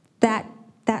 that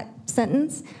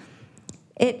sentence,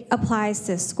 it applies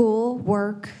to school,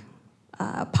 work,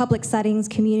 public settings,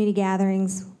 community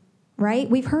gatherings, right?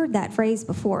 We've heard that phrase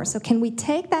before. So can we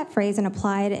take that phrase and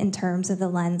apply it in terms of the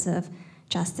lens of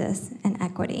justice and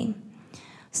equity?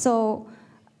 So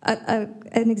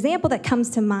an example that comes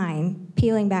to mind,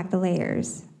 peeling back the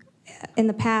layers. In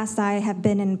the past, I have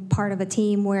been in part of a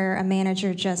team where a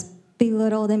manager just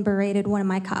belittled and berated one of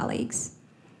my colleagues.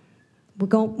 We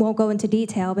won't go into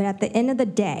detail, but at the end of the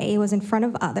day, it was in front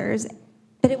of others,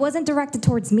 but it wasn't directed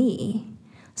towards me.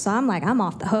 So I'm like, I'm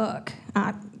off the hook.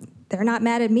 They're not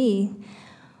mad at me.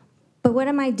 But what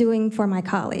am I doing for my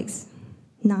colleagues?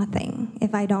 Nothing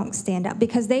if I don't stand up,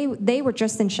 because they were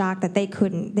just in shock that they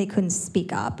couldn't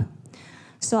speak up.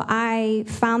 So I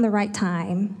found the right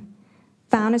time,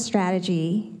 found a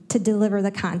strategy to deliver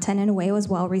the content in a way that was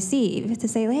well received, to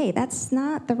say, hey, that's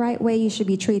not the right way you should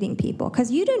be treating people,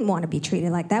 because you didn't want to be treated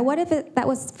like that. What if that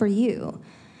was for you?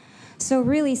 So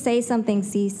really, say something,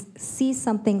 see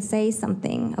something, say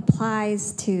something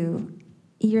applies to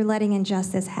you're letting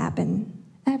injustice happen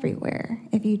everywhere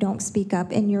if you don't speak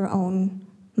up in your own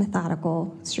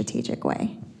methodical, strategic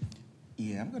way.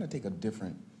 Yeah, I'm going to take a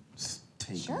different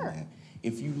take on Sure. that.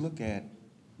 If you look at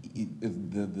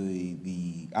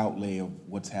the outlay of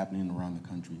what's happening around the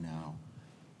country now,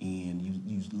 and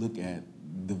you look at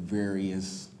the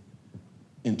various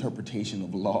interpretation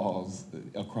of laws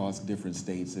across different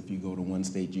states. If you go to one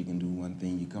state, you can do one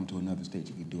thing. You come to another state,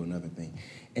 you can do another thing.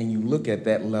 And you look at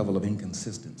that level of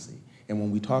inconsistency. And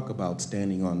when we talk about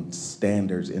standing on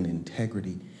standards and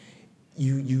integrity,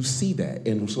 you see that.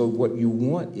 And so what you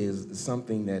want is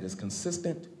something that is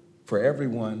consistent for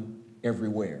everyone,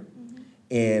 everywhere. Mm-hmm.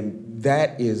 And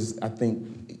that is, I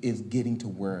think, is getting to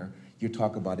where you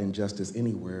talk about injustice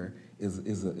anywhere is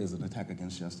an attack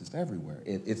against justice everywhere.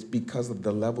 It's because of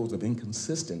the levels of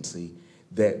inconsistency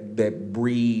that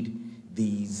breed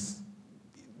the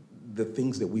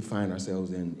things that we find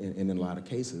ourselves in a lot of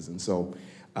cases. And so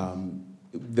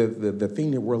the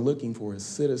thing that we're looking for as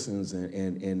citizens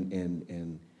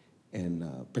and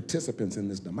participants in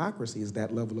this democracy is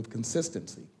that level of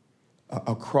consistency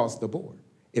across the board.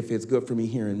 If it's good for me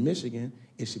here in Michigan,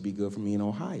 it should be good for me in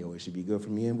Ohio. It should be good for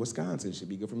me in Wisconsin. It should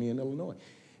be good for me in Illinois.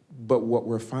 But what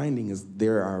we're finding is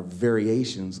there are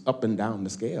variations up and down the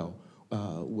scale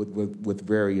with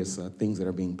various things that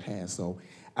are being passed. So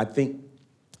I think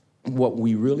what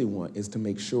we really want is to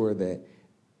make sure that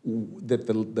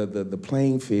the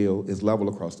playing field is level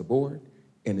across the board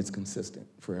and it's consistent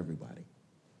for everybody.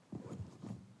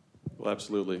 Well,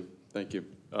 absolutely. Thank you.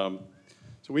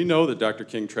 So we know that Dr.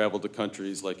 King traveled to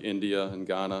countries like India and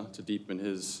Ghana to deepen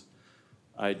his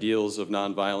ideals of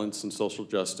nonviolence and social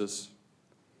justice.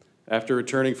 After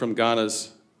returning from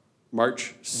Ghana's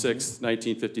March 6,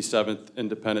 1957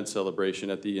 independence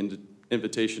celebration at the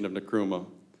invitation of Nkrumah,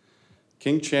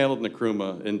 King channeled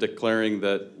Nkrumah in declaring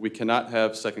that we cannot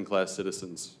have second-class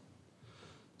citizens.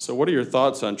 So what are your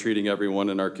thoughts on treating everyone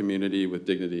in our community with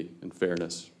dignity and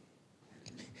fairness?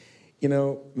 You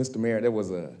know, Mr. Mayor, there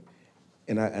was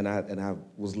and I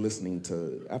was listening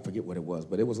to, I forget what it was,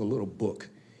 but it was a little book.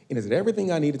 And it said,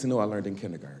 everything I needed to know I learned in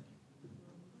kindergarten,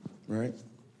 right?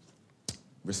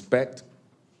 Respect,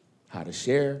 how to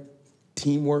share,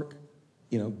 teamwork,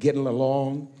 getting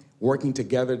along, working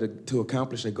together to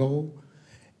accomplish a goal.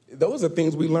 Those are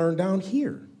things we learn down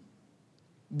here.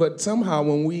 But somehow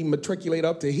when we matriculate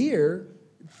up to here,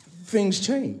 things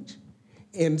change.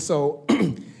 And so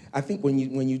I think when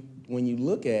you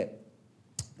look at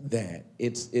that,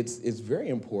 it's very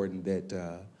important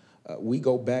that we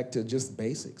go back to just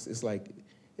basics. It's like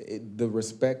the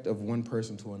respect of one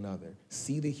person to another.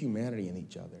 See the humanity in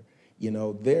each other.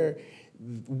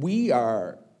 We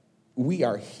are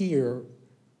here,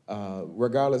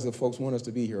 regardless if folks want us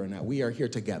to be here or not. We are here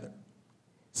together.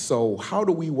 So how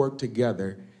do we work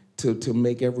together to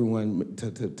make everyone,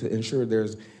 to ensure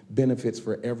there's benefits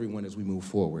for everyone as we move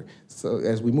forward? So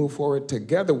as we move forward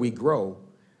together, we grow.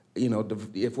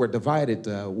 If we're divided,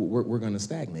 we're going to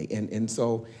stagnate. And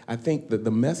so I think that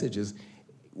the message is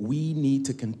we need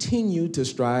to continue to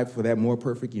strive for that more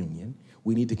perfect union.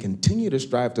 We need to continue to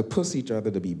strive to push each other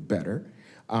to be better,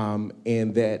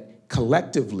 and that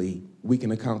collectively we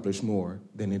can accomplish more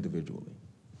than individually.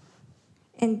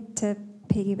 And to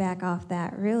piggyback off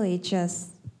that, really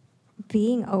just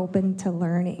being open to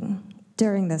learning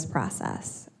during this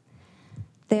process.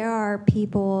 There are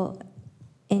people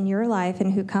in your life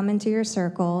and who come into your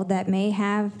circle that may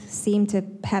seem to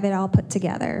have it all put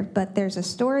together, but there's a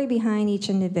story behind each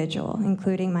individual,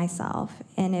 including myself.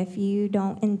 And if you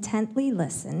don't intently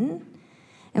listen,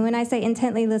 and when I say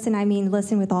intently listen, I mean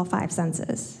listen with all five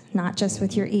senses, not just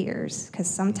with your ears, because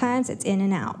sometimes it's in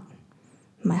and out.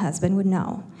 My husband would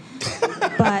know.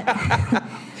 but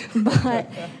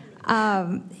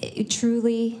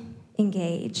truly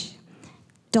engage.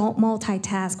 Don't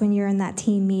multitask when you're in that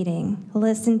team meeting.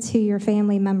 Listen to your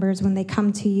family members when they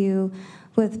come to you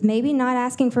with maybe not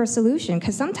asking for a solution,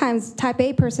 because sometimes type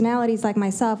A personalities like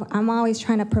myself, I'm always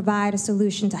trying to provide a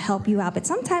solution to help you out, but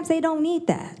sometimes they don't need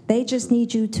that. They just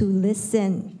need you to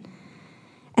listen.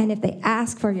 And if they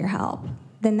ask for your help,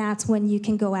 then that's when you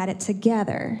can go at it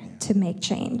together to make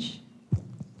change.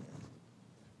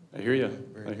 I hear you.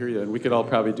 And we could all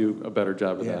probably do a better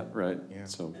job of that, right? Yeah.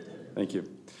 So, thank you.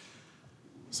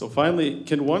 So finally,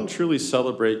 can one truly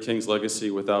celebrate King's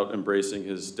legacy without embracing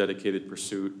his dedicated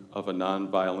pursuit of a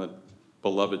nonviolent,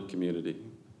 beloved community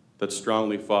that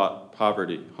strongly fought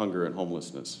poverty, hunger, and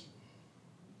homelessness?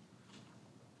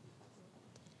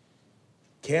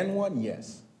 Can one?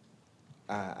 Yes,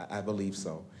 I believe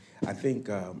so. I think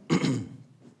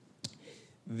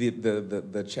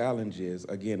the challenge is,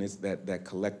 again, it's that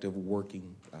collective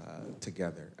working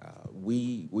together.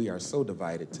 We are so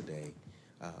divided today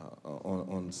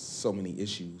on so many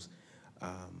issues.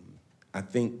 I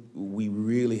think we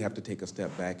really have to take a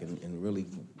step back and really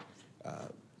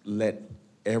let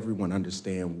everyone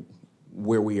understand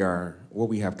where we are, where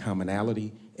we have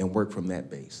commonality, and work from that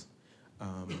base.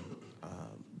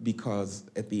 Because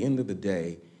at the end of the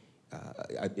day,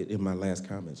 in my last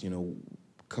comments,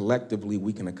 collectively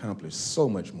we can accomplish so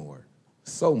much more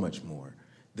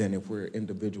than if we're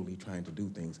individually trying to do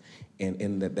things.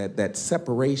 And that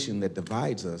separation that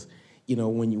divides us,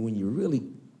 when you really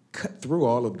cut through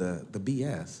all of the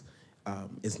BS,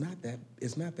 it's not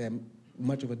that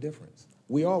much of a difference.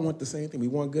 We all want the same thing. We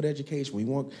want good education. We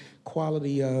want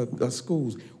quality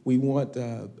schools. We want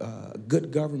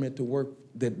good government to work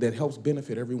that helps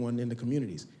benefit everyone in the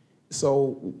communities.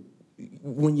 So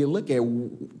when you look at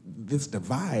this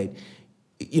divide,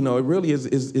 it really is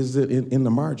in the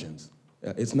margins.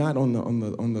 It's not on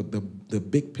the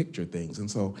big picture things. And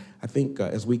so I think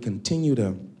as we continue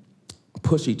to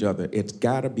push each other, it's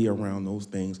got to be around those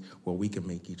things where we can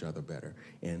make each other better.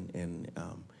 And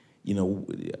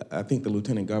I think the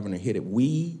Lieutenant Governor hit it.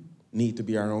 We need to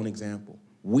be our own example.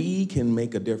 We can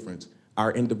make a difference.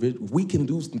 We can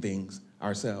do some things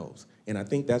ourselves. And I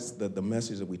think that's the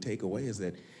message that we take away is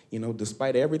that,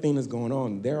 despite everything that's going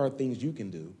on, there are things you can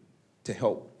do to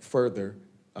help further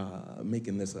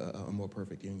making this a more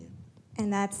perfect union.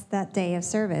 And that's that day of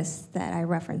service that I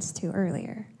referenced to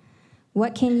earlier.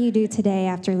 What can you do today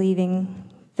after leaving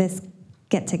this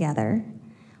get-together?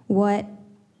 Who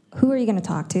are you going to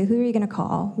talk to? Who are you going to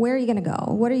call? Where are you going to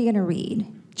go? What are you going to read?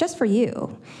 Just for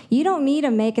you. You don't need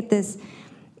to make it this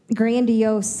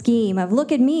grandiose scheme of,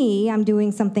 look at me, I'm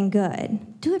doing something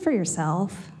good. Do it for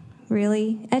yourself,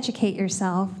 really. Educate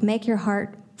yourself. Make your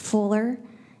heart fuller.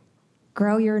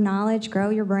 Grow your knowledge. Grow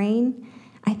your brain.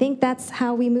 I think that's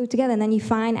how we move together. And then you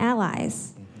find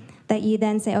allies that you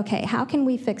then say, okay, how can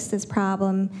we fix this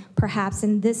problem perhaps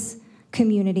in this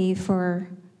community for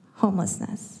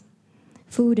homelessness,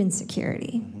 food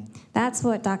insecurity? That's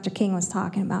what Dr. King was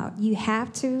talking about. You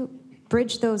have to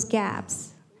bridge those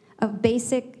gaps of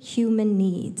basic human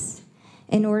needs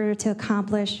in order to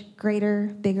accomplish greater,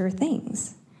 bigger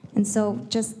things. And so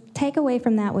just take away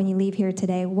from that when you leave here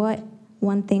today, what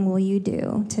one thing will you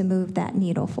do to move that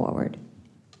needle forward?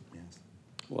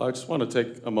 Well, I just want to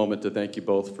take a moment to thank you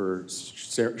both for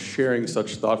sharing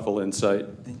such thoughtful insight.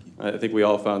 Thank you. I think we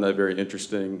all found that very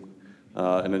interesting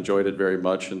and enjoyed it very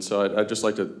much. And so I'd just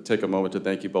like to take a moment to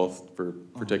thank you both for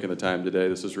taking the time today.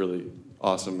 This is really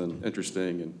awesome and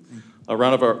interesting. And a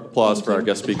round of applause for our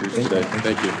guest speakers today.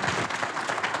 Thank you.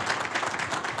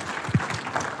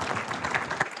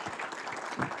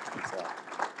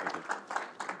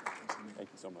 Thank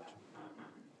you so much.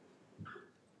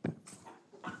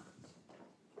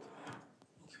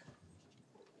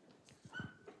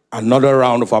 Another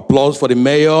round of applause for the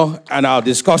mayor and our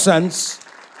discussants,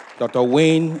 Dr.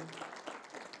 Nguyen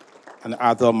and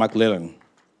Arthur McClellan.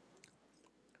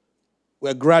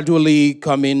 We're gradually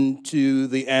coming to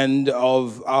the end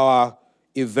of our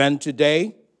event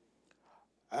today,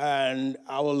 and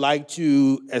I would like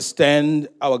to extend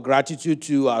our gratitude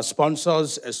to our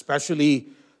sponsors, especially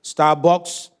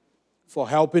Starbucks, for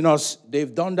helping us.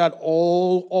 They've done that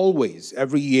always.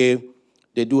 Every year,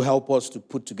 they do help us to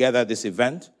put together this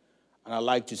event, and I'd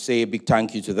like to say a big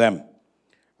thank you to them.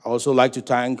 I also like to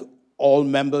thank all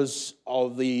members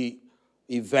of the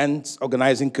event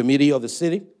organizing committee of the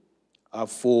city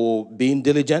for being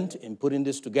diligent in putting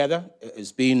this together.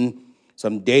 It's been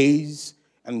some days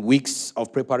and weeks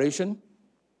of preparation.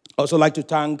 I also like to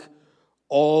thank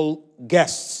all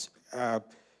guests.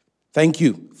 Thank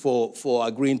you for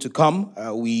agreeing to come.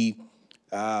 We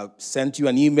sent you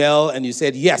an email and you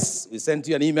said yes. We sent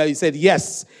you an email, you said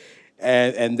yes.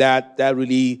 And that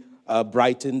really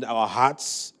brightened our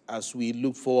hearts as we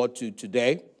look forward to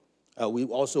today. We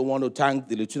also want to thank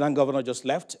the Lieutenant Governor just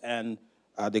left and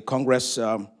the Congress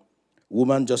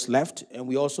woman just left. And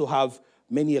we also have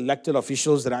many elected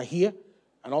officials that are here,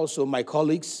 and also my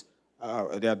colleagues,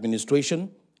 the administration,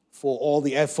 for all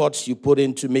the efforts you put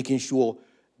into making sure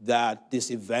that this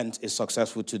event is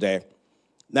successful today.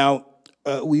 Now,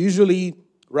 we usually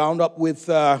round up with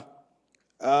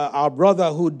our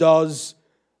brother who does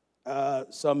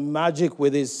some magic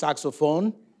with his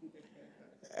saxophone.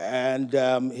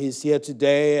 And he's here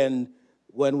today, and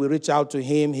when we reach out to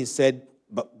him, he said,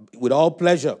 but with all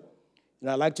pleasure.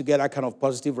 And I like to get that kind of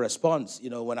positive response,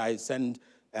 when I send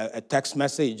a text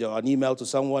message or an email to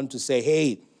someone to say,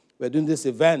 hey, we're doing this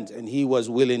event, and he was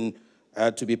willing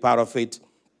to be part of it.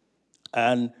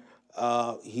 And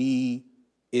he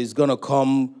is going to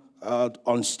come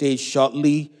on stage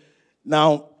shortly.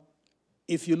 Now,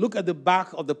 if you look at the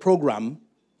back of the program,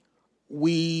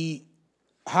 we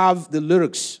have the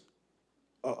lyrics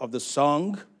of the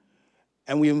song,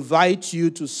 and we invite you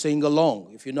to sing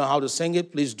along. If you know how to sing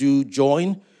it, please do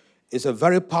join. It's a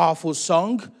very powerful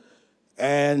song,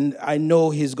 and I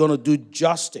know he's going to do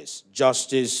justice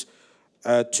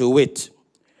to it.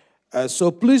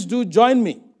 So please do join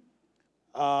me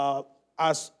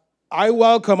as I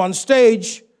welcome on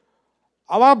stage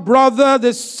our brother, the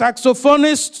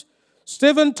saxophonist,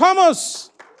 Stephen Thomas.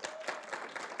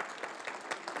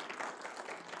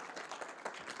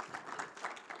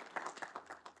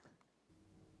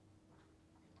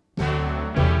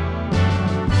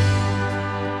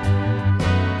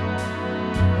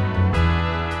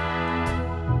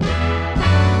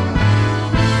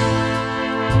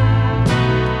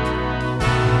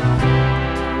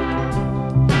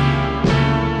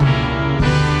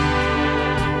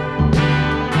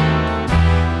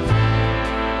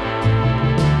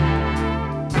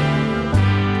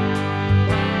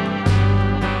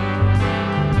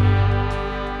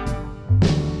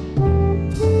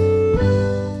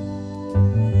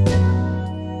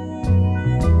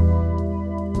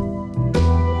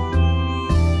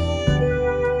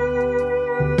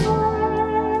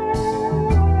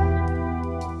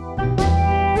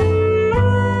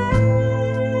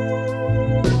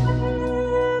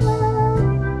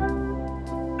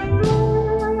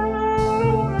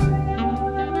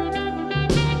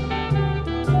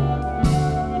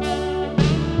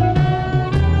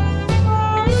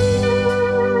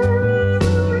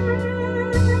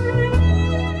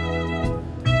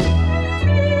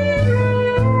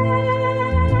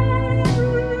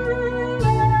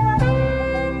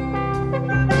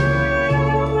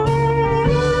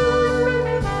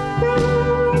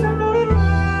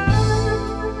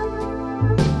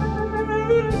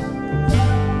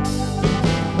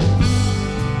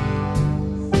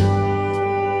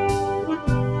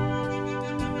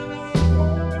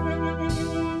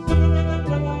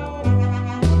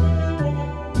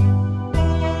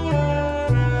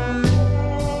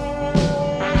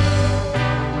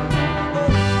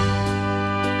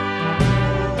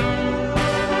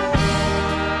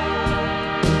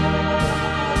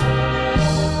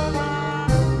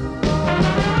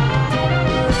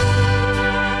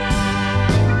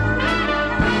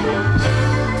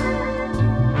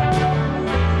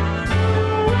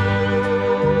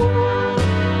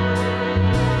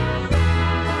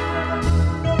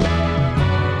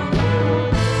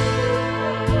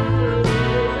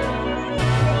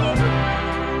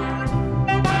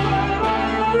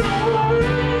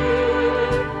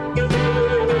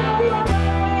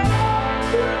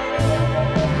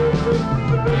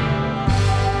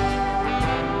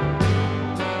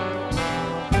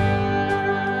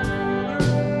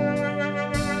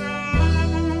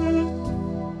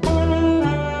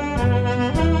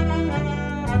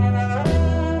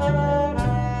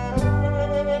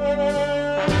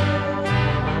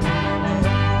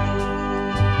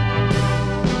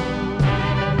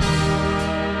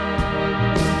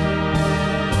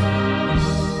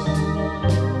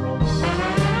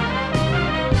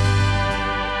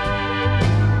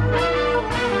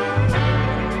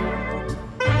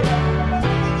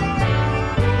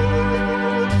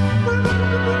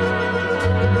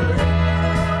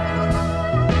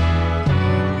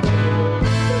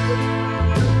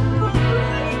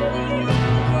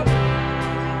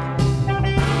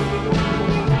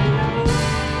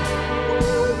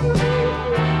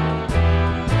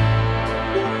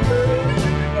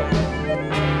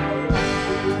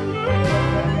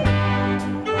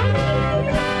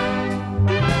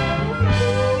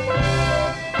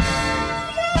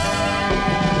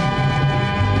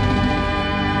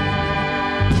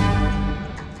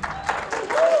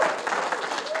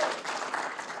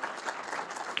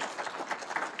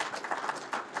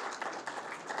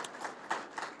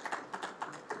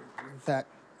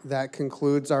 That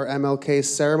concludes our MLK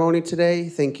ceremony today.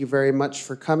 Thank you very much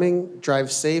for coming. Drive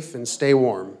safe and stay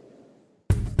warm.